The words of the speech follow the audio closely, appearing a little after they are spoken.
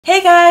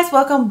Hey guys,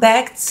 welcome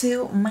back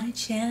to my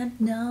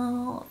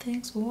channel.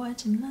 Thanks for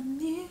watching my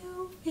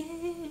new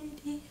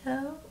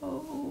video.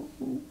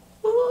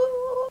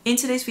 In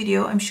today's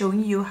video, I'm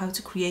showing you how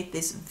to create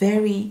this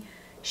very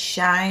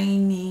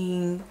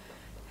shining,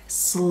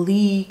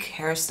 sleek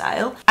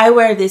hairstyle. I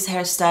wear this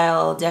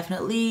hairstyle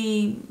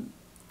definitely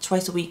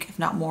twice a week, if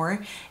not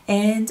more.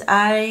 And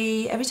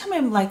every time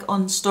I'm like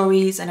on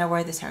stories and I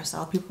wear this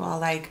hairstyle, people are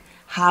like,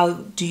 how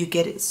do you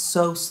get it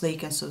so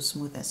sleek and so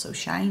smooth and so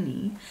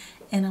shiny?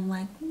 And I'm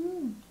like,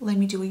 let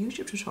me do a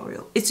YouTube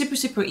tutorial. It's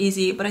super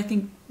easy, but I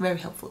think very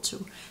helpful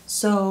too.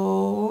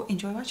 So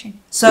enjoy watching.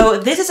 So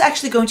this is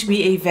actually going to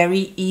be a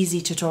very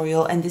easy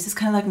tutorial, and this is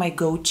kind of like my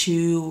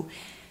go-to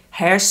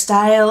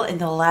hairstyle in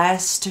the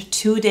last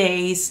 2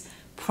 days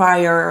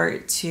prior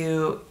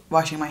to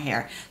washing my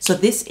hair. So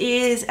today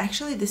is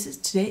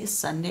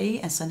Sunday,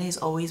 and Sunday is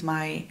always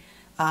my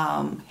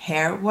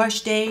hair wash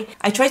day.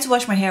 I try to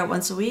wash my hair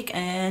once a week,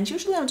 and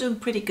usually I'm doing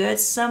pretty good.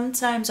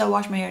 Sometimes I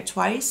wash my hair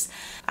twice.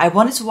 I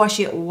wanted to wash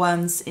it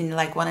once in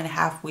like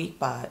 1.5 weeks,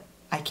 but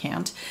I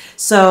can't.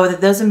 So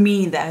that doesn't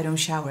mean that I don't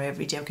shower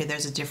every day. Okay,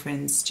 there's a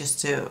difference,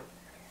 just to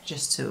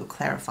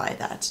clarify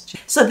that.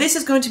 So this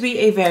is going to be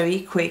a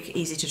very quick,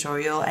 easy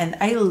tutorial, and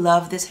I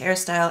love this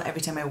hairstyle.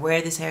 Every time I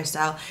wear this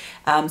hairstyle,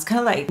 it's kind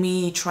of like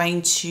me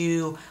trying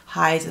to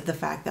hide the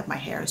fact that my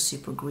hair is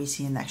super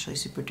greasy and actually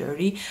super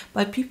dirty,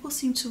 but people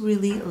seem to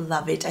really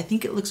love it. I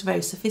think it looks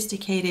very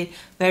sophisticated,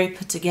 very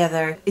put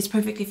together. It's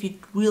perfect if you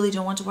really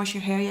don't want to wash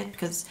your hair yet,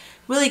 because it's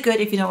really good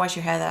if you don't wash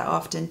your hair that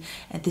often,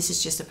 and this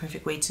is just a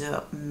perfect way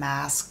to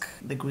mask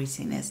the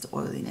greasiness, the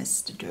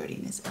oiliness, the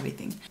dirtiness,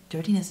 everything.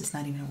 Dirtiness is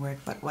not even a word,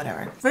 but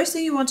whatever. First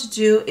thing you want to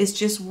do is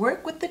just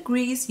work with the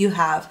grease you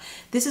have.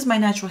 This is my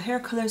natural hair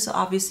color, so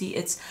obviously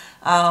it's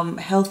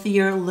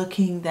healthier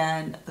looking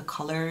than the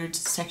colored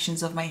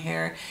sections of my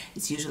hair.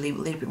 It's usually a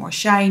little bit more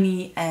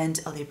shiny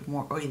and a little bit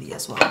more oily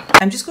as well.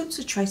 I'm just going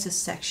to try to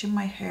section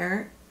my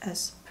hair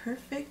as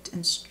perfect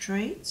and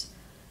straight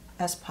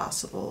as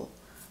possible.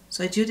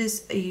 So I do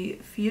this a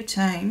few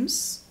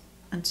times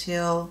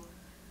until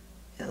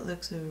it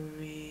looks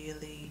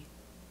really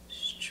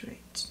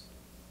straight.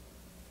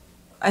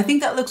 I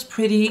think that looks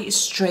pretty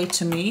straight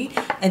to me.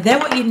 And then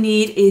what you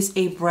need is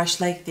a brush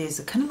like this.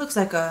 It kind of looks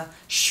like a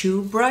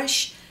shoe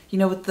brush, you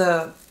know, with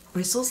the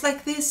bristles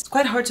like this. It's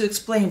quite hard to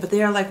explain, but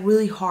they are like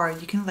really hard.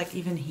 You can like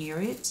even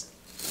hear it.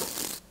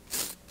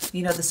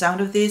 You know, the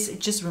sound of this, it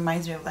just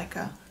reminds me of like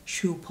a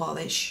shoe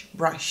polish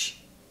brush,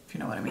 if you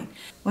know what I mean.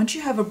 Once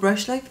you have a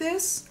brush like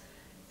this,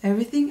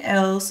 everything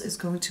else is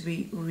going to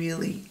be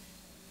really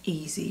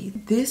easy.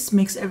 This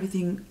makes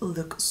everything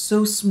look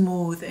so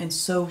smooth and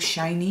so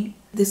shiny.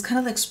 This kind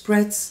of like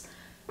spreads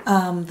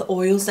the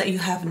oils that you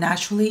have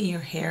naturally in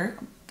your hair.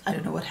 I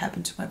don't know what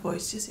happened to my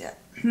voice just yet.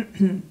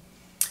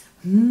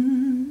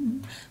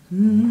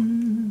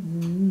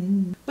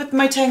 With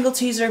my Tangle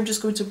Teaser, I'm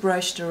just going to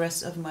brush the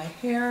rest of my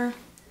hair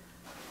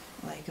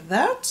like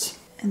that,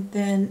 and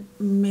then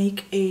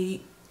make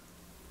a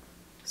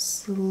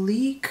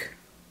sleek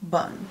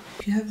bun.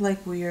 If you have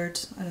like weird,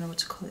 I don't know what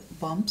to call it,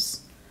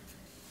 bumps,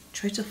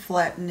 try to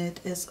flatten it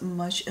as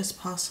much as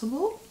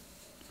possible.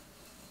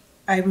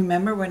 I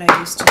remember when I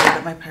used to live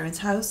at my parents'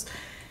 house,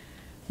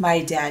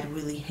 my dad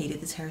really hated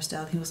this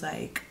hairstyle. He was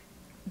like,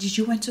 did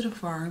you went to the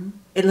farm?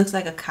 It looks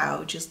like a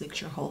cow just licked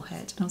your whole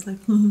head. And I was like,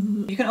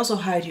 you can also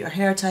hide your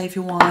hair tie if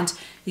you want.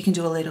 You can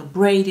do a little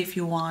braid if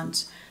you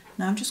want.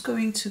 Now I'm just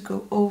going to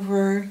go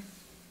over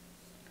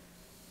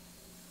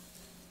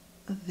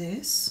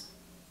this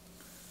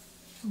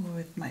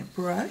with my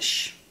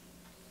brush.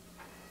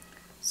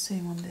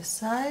 Same on this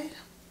side.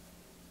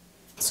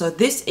 So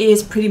this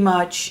is pretty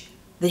much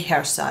the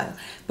hairstyle.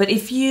 But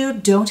if you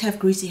don't have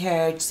greasy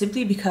hair,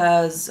 simply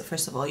because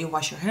first of all you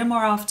wash your hair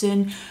more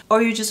often,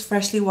 or you just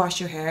freshly wash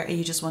your hair and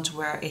you just want to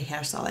wear a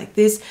hairstyle like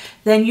this,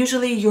 then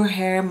usually your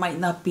hair might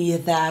not be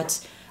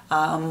that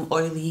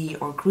oily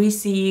or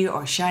greasy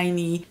or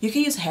shiny. You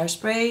can use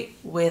hairspray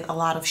with a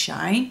lot of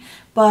shine,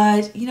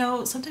 but you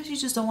know, sometimes you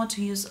just don't want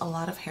to use a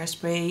lot of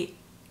hairspray,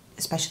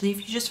 especially if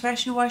you just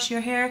freshly wash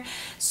your hair.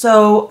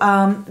 So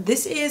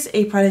this is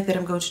a product that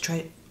I'm going to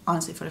try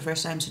honestly for the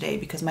first time today,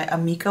 because my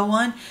Amica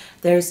one,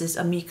 there's this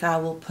Amica, I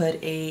will put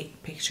a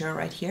picture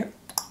right here.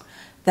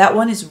 That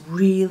one is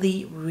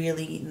really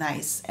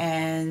nice,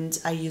 and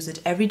I use it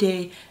every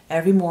day,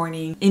 every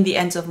morning in the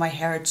ends of my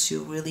hair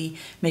to really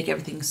make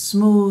everything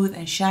smooth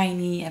and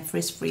shiny and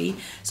frizz-free.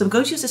 So I'm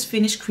going to use this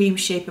Finish Cream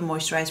Shape and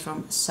Moisturize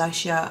from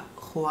Sasha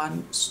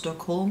Juan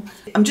Stockholm.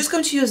 I'm just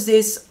going to use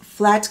this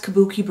flat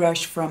kabuki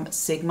brush from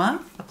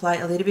Sigma. Apply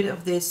a little bit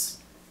of this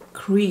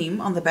cream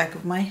on the back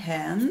of my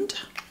hand,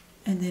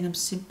 and then I'm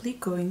simply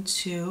going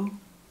to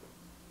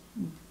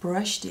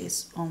brush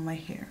this on my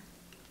hair.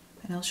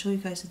 And I'll show you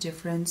guys the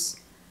difference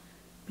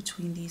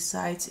between these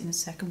sides in a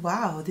second.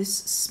 Wow, this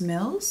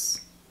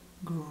smells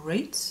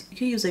great. You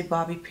can use a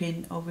bobby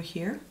pin over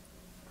here.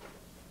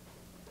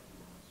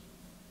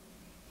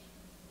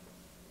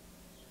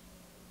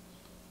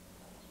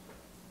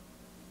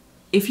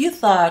 If you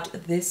thought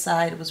this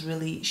side was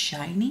really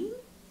shiny,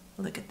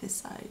 look at this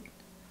side.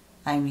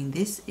 I mean,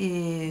 this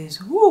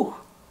is woo,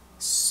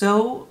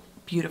 so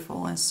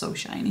beautiful and so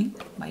shiny.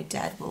 My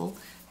dad will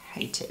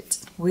hate it.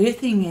 Weird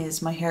thing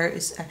is my hair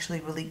is actually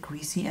really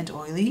greasy and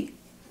oily,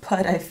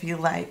 but I feel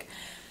like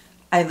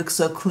I look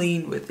so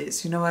clean with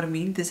this. You know what I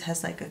mean? This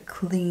has like a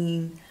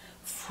clean,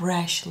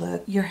 fresh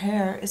look. Your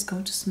hair is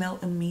going to smell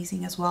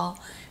amazing as well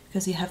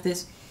because you have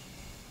this.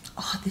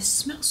 Oh, this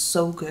smells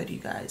so good, you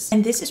guys.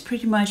 And this is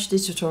pretty much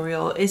this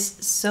tutorial.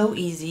 It's so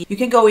easy. You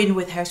can go in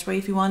with hairspray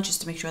if you want, just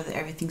to make sure that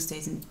everything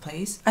stays in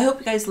place. I hope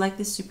you guys like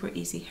this super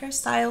easy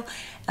hairstyle.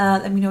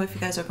 Let me know if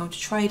you guys are going to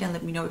try it, and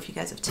let me know if you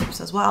guys have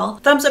tips as well.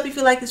 Thumbs up if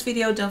you like this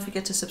video. Don't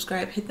forget to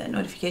subscribe, hit that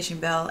notification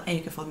bell, and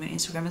you can follow me on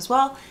Instagram as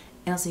well.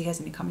 And I'll see you guys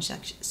in the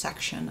comment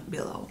section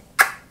below.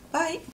 Bye!